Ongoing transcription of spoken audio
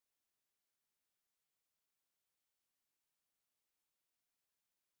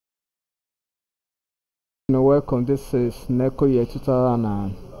welcome. This is Neco year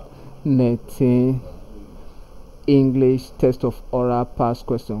 2019 English test of oral past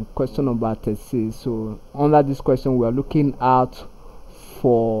question number 36. So under this question we are looking out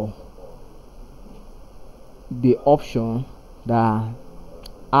for the option that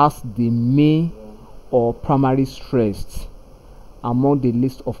has the main or primary stress among the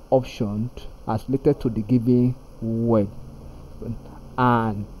list of options as related to the given word,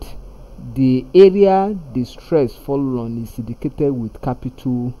 and the area the stress fall on is indicated with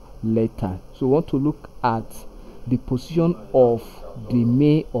capital letter. So we want to look at the position of the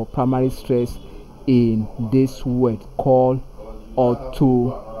main or primary stress in this word called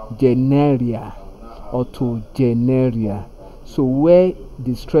orthogeneria. So where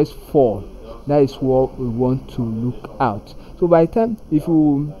the stress fall, that is what we want to look out. So by the time, if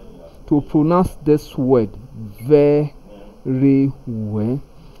you to pronounce this word very well,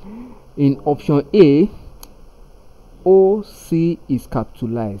 in option A, OC is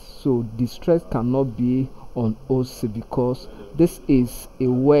capitalized, so the stress cannot be on OC because this is a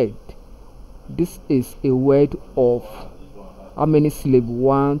word of how many syllables?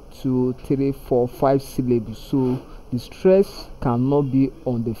 1, 2, 3, 4, 5 syllables. So the stress cannot be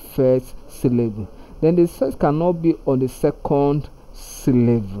on the first syllable, then the stress cannot be on the second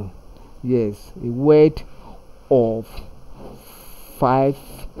syllable. Yes, a word of 5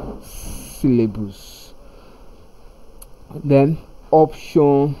 syllables. Then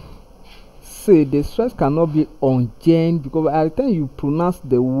option C, the stress cannot be on gen because by the time you pronounce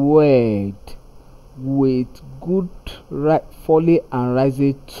the word with good falling and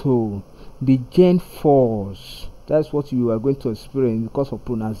rising tone, the gen falls. That's what you are going to experience because of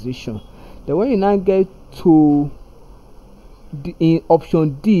pronunciation. Then when you now get to in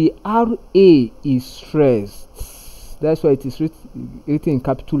option D, RA is stressed. That's why it is written in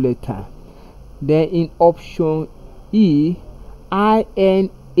capital letter. Then in option E, INA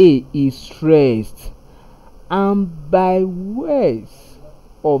is stressed. And by words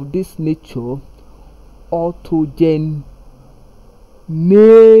of this nature, orthogeneria,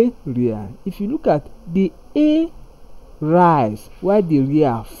 if you look at the A rise while the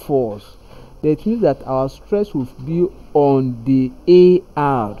rear falls, that means that our stress will be on the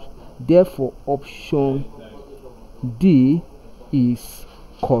AR. Therefore option D is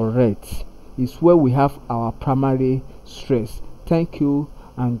correct. It's where we have our primary stress. Thank you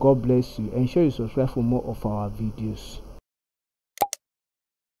and God bless you. Ensure you subscribe for more of our videos.